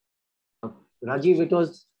 Rajiv, it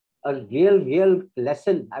was a real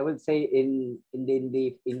lesson, I would say, in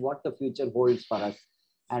what the future holds for us.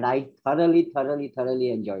 And I thoroughly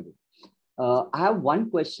enjoyed it. I have one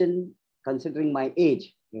question considering my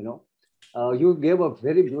age, you gave a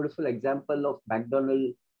very beautiful example of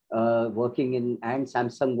McDonald's working in and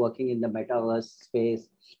Samsung working in the metaverse space.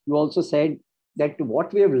 You also said that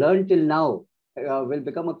what we have learned till now will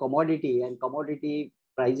become a commodity, and commodity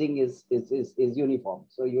pricing is uniform.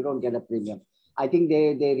 So you don't get a premium. I think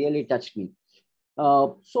they really touched me.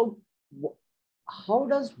 So how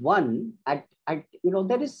does one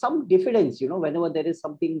there is some difference, whenever there is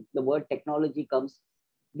something, the word technology comes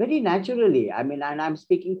very naturally. I mean, and I'm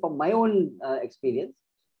speaking from my own experience,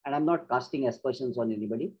 and I'm not casting aspersions on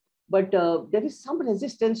anybody, but there is some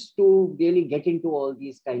resistance to really get into all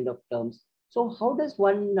these kind of terms. So how does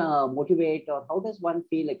one motivate, or how does one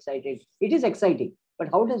feel excited? It is exciting, but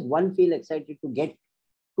how does one feel excited to get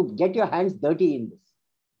your hands dirty in this?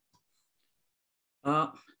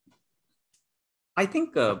 I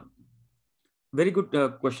think Very good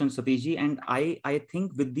question, Satishji. And I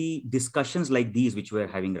think with the discussions like these, which we're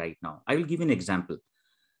having right now, I will give you an example.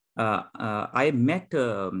 I met,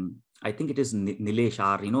 I think it is Nilesh,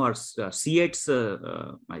 our C8's,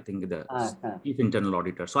 I think the Chief Internal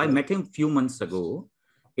Auditor. So I met him a few months ago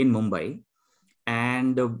in Mumbai,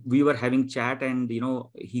 and we were having chat, and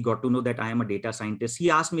he got to know that I am a data scientist. He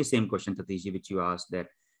asked me same question, Satish, which you asked that.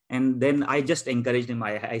 And then I just encouraged him.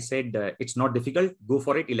 I said, it's not difficult, go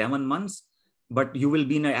for it, 11 months, but you will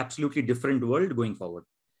be in an absolutely different world going forward.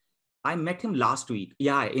 I met him last week.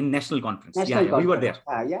 Yeah, in national conference. We were there.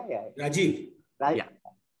 Rajiv. Right. Yeah.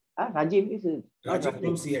 Rajiv is Rajiv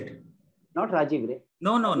from C8. Not Rajiv, right?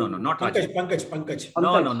 No, not Rajiv. Pankaj.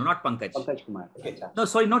 No, not Pankaj. Pankaj Kumar. Okay. No,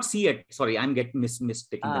 sorry, not C8. Sorry, I'm getting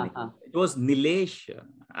mistaking the name. It was Nilesh.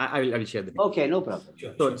 I will share the name. Okay, no problem.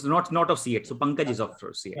 Sure, so it's not of C8. So Pankaj is of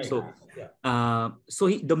C8. Right. So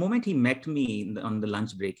the moment he met me on the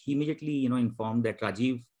lunch break, he immediately informed that,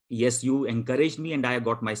 Rajiv, yes, you encouraged me and I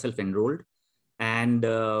got myself enrolled, and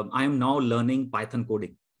I am now learning Python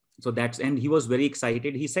coding. So and he was very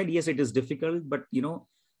excited. He said, yes, it is difficult, but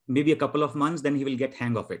maybe a couple of months, then he will get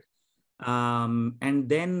hang of it. And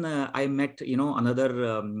then I met,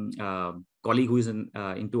 another colleague who is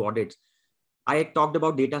into audits. I talked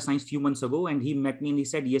about data science a few months ago, and he met me and he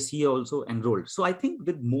said, yes, he also enrolled. So I think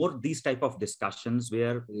with more these type of discussions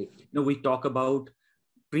where, we talk about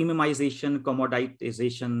premiumization,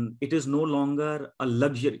 commoditization, it is no longer a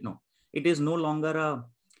luxury. No, it is no longer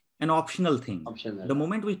an optional thing. The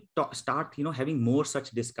moment we start, having more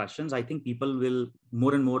such discussions, I think people will,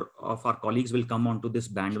 more and more of our colleagues will come onto this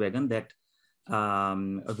bandwagon that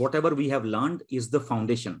whatever we have learned is the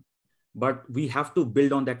foundation, but we have to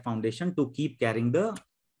build on that foundation to keep carrying the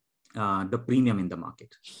premium in the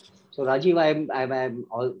market. So Rajiv, I'm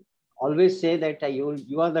always say that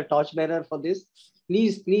you are the torchbearer for this.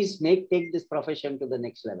 Please take this profession to the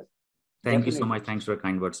next level. Thank you so much. Thanks for your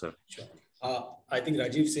kind words, sir. Sure. I think,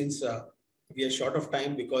 Rajiv, since we are short of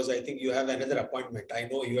time, because I think you have another appointment. I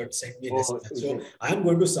know you had sent me an SMS. So I'm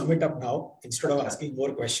going to sum it up now instead of asking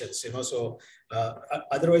more questions, So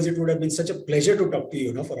otherwise it would have been such a pleasure to talk to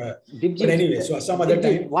you, but anyway, so some other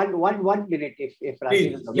time. One minute, if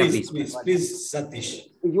Rajiv. Please, Satish.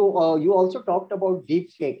 You also talked about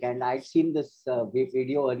deep fake, and I'd seen this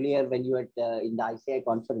video earlier when you were in the ICI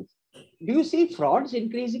conference. Do you see frauds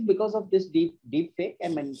increasing because of this deep fake? I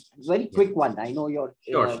mean, very quick one. I know you're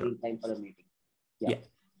in time for a meeting. Yeah.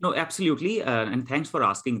 No, absolutely. And thanks for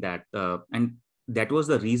asking that. And that was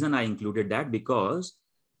the reason I included that, because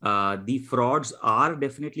the frauds are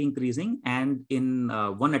definitely increasing. And in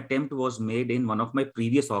one attempt was made in one of my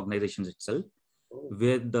previous organizations itself,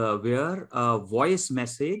 where a voice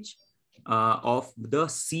message of the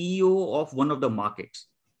CEO of one of the markets.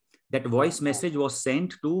 That voice message was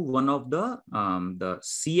sent to one of the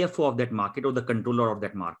CFO of that market or the controller of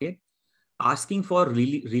that market, asking for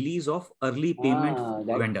release of early payment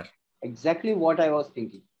vendor. Exactly what I was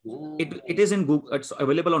thinking. It is in Google. It's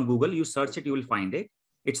available on Google. You search it, you will find it.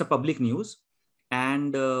 It's a public news,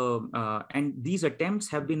 and these attempts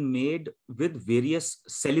have been made with various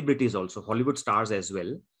celebrities also, Hollywood stars as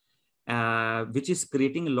well, which is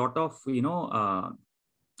creating a lot of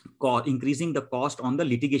increasing the cost on the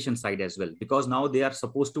litigation side as well, because now they are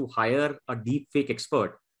supposed to hire a deep fake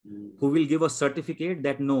expert who will give a certificate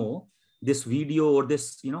that no, this video or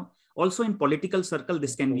this, also in political circle,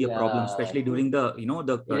 this can be a problem, especially during the,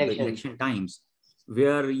 the election times,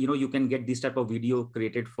 where, you can get this type of video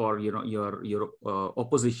created for, your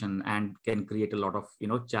opposition, and can create a lot of,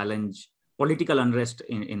 challenge, political unrest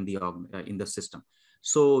in the system.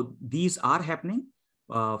 So these are happening.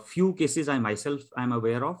 Few cases I'm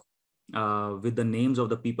aware of with the names of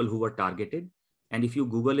the people who were targeted. And if you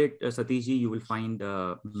Google it, Satishji, you will find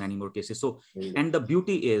many more cases. So, and the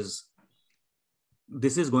beauty is,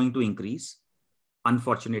 this is going to increase,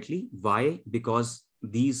 unfortunately. Why? Because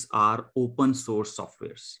these are open source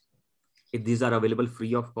softwares. If these are available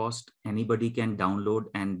free of cost, anybody can download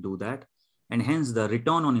and do that. And hence the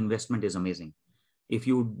return on investment is amazing. If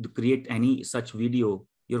you create any such video,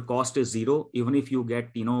 your cost is zero. Even if you get,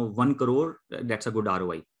 1 crore, that's a good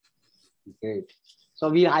ROI. Great.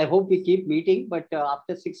 So I hope we keep meeting, but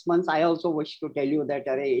after 6 months, I also wish to tell you that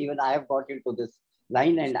even I have got into this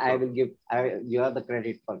line, and I will give you have the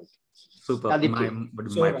credit for it. Super.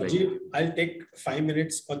 So Rajiv, I'll take 5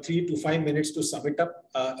 minutes or 3 to 5 minutes to sum it up.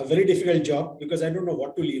 A very difficult job, because I don't know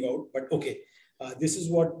what to leave out, but okay. This is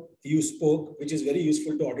what you spoke, which is very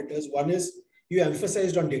useful to auditors. One is you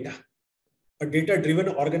emphasized on data. A data-driven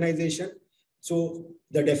organization So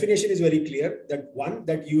the definition is very clear that one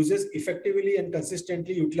that uses effectively and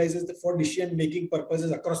consistently utilizes for decision-making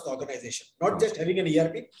purposes across the organization, not just having an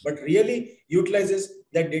ERP, but really utilizes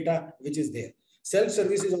that data which is there.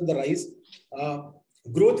 Self-service is on the rise.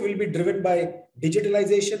 Growth will be driven by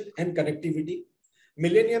digitalization and connectivity.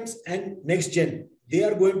 Millenniums and next gen, they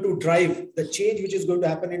are going to drive the change which is going to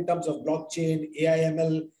happen in terms of blockchain, AI,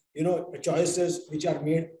 ML, choices which are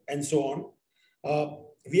made and so on.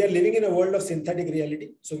 We are living in a world of synthetic reality.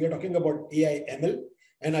 So we are talking about AI, ML.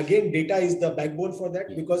 And again, data is the backbone for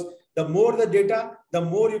that, because the more the data, the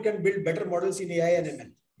more you can build better models in AI and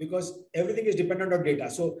ML, because everything is dependent on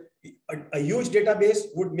data. So a huge database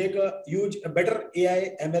would make a better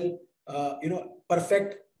AI, ML,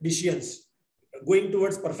 perfect decisions going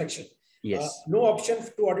towards perfection. Yes. No option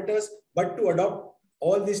to auditors, but to adopt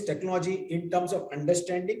all this technology in terms of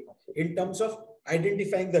understanding, in terms of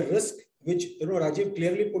identifying the risk, which Rajiv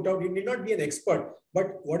clearly put out. You need not be an expert,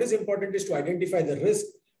 but what is important is to identify the risk,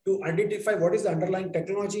 to identify what is the underlying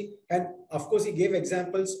technology. And of course, he gave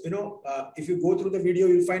examples. If you go through the video,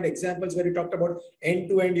 you'll find examples where he talked about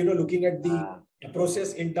end-to-end, looking at the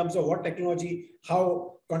process in terms of what technology,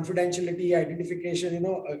 how confidentiality, identification,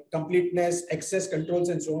 completeness, access controls,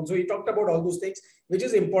 and so on. So he talked about all those things, which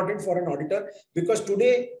is important for an auditor, because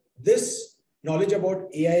today this knowledge about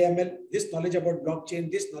AI, ML, this knowledge about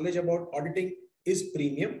blockchain, this knowledge about auditing is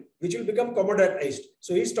premium, which will become commoditized.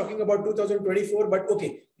 So he's talking about 2024, but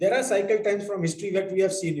okay, there are cycle times from history that we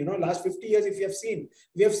have seen, last 50 years, if you have seen,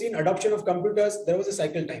 we have seen adoption of computers, there was a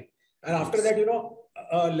cycle time. And after that,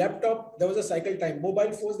 laptop, there was a cycle time.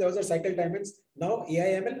 Mobile phones, there was a cycle time. And now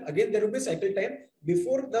AI, ML, again, there will be a cycle time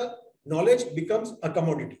before the knowledge becomes a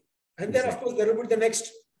commodity. And then, of course, there will be the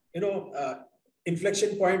next,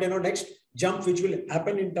 inflection point, next jump which will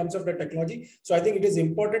happen in terms of the technology. So I think it is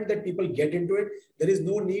important that people get into it. There is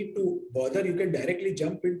no need to bother. You can directly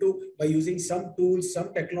jump into by using some tools,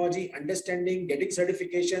 some technology, understanding, getting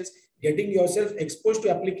certifications, getting yourself exposed to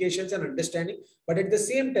applications and understanding. But at the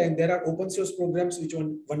same time, there are open source programs which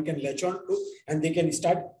one can latch on to, and they can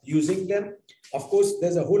start using them. Of course,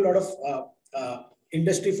 there's a whole lot of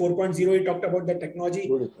Industry 4.0, he talked about the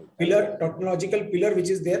technological pillar, which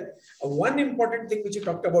is there. One important thing which he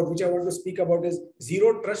talked about, which I want to speak about, is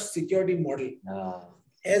zero trust security model.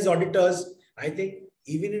 As auditors, I think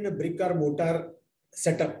even in a brick or mortar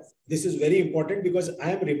setup, this is very important, because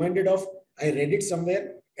I am reminded of, I read it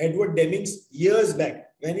somewhere, Edward Deming's years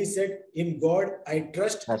back, when he said, in God I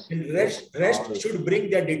trust, and rest should bring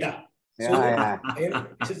their data. So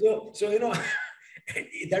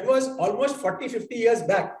that was almost 40-50 years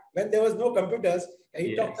back, when there was no computers. And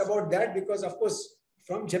he talked about that, because of course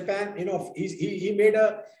from Japan,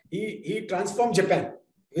 he transformed Japan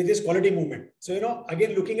with his quality movement. So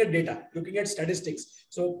again, looking at data, looking at statistics.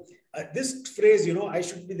 So this phrase, I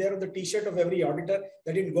should be there on the t-shirt of every auditor,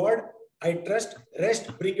 that in God I trust,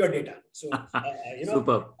 rest bring your data. So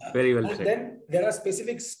super, very well said. Then there are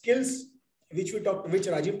specific skills which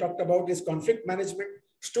Rajiv talked about, is conflict management.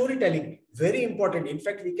 Storytelling, very important. In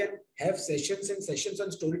fact, we can have sessions and sessions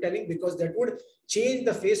on storytelling, because that would change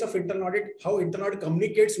the face of internal audit, how internal audit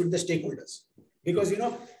communicates with the stakeholders. Because,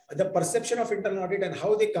 the perception of internal audit and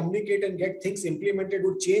how they communicate and get things implemented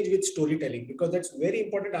would change with storytelling, because that's very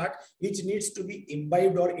important art which needs to be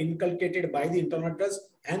imbibed or inculcated by the internal auditors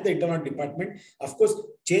and the internal department. Of course,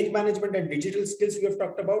 change management and digital skills we have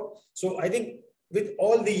talked about. So I think with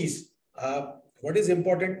all these, what is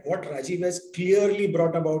important, what Rajiv has clearly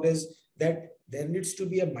brought about, is that there needs to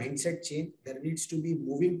be a mindset change. There needs to be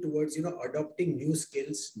moving towards, adopting new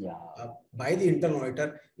skills by the internal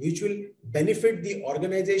auditor, which will benefit the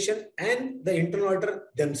organization and the internal auditor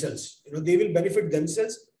themselves. They will benefit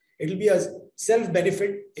themselves. It will be a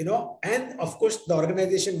self-benefit, and of course, the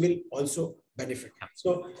organization will also benefit.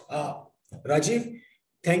 So, Rajiv,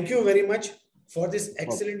 thank you very much for this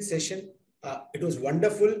excellent session. It was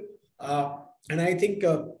wonderful. And I think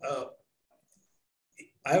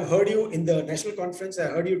I have heard you in the national conference. I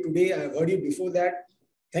heard you today. I heard you before that.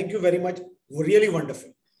 Thank you very much. Really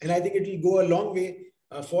wonderful. And I think it will go a long way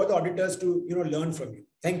for the auditors to learn from you.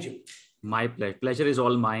 Thank you. My pleasure is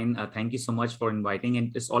all mine. Thank you so much for inviting.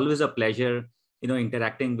 And it's always a pleasure,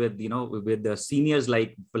 interacting with with the seniors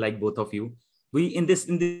like both of you. We in this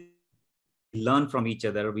learn from each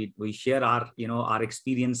other. We share our our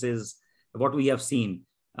experiences, what we have seen.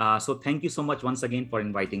 So thank you so much once again for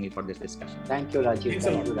inviting me for this discussion. Thank you, Rajiv. Thanks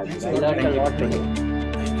a lot. I learned a lot today.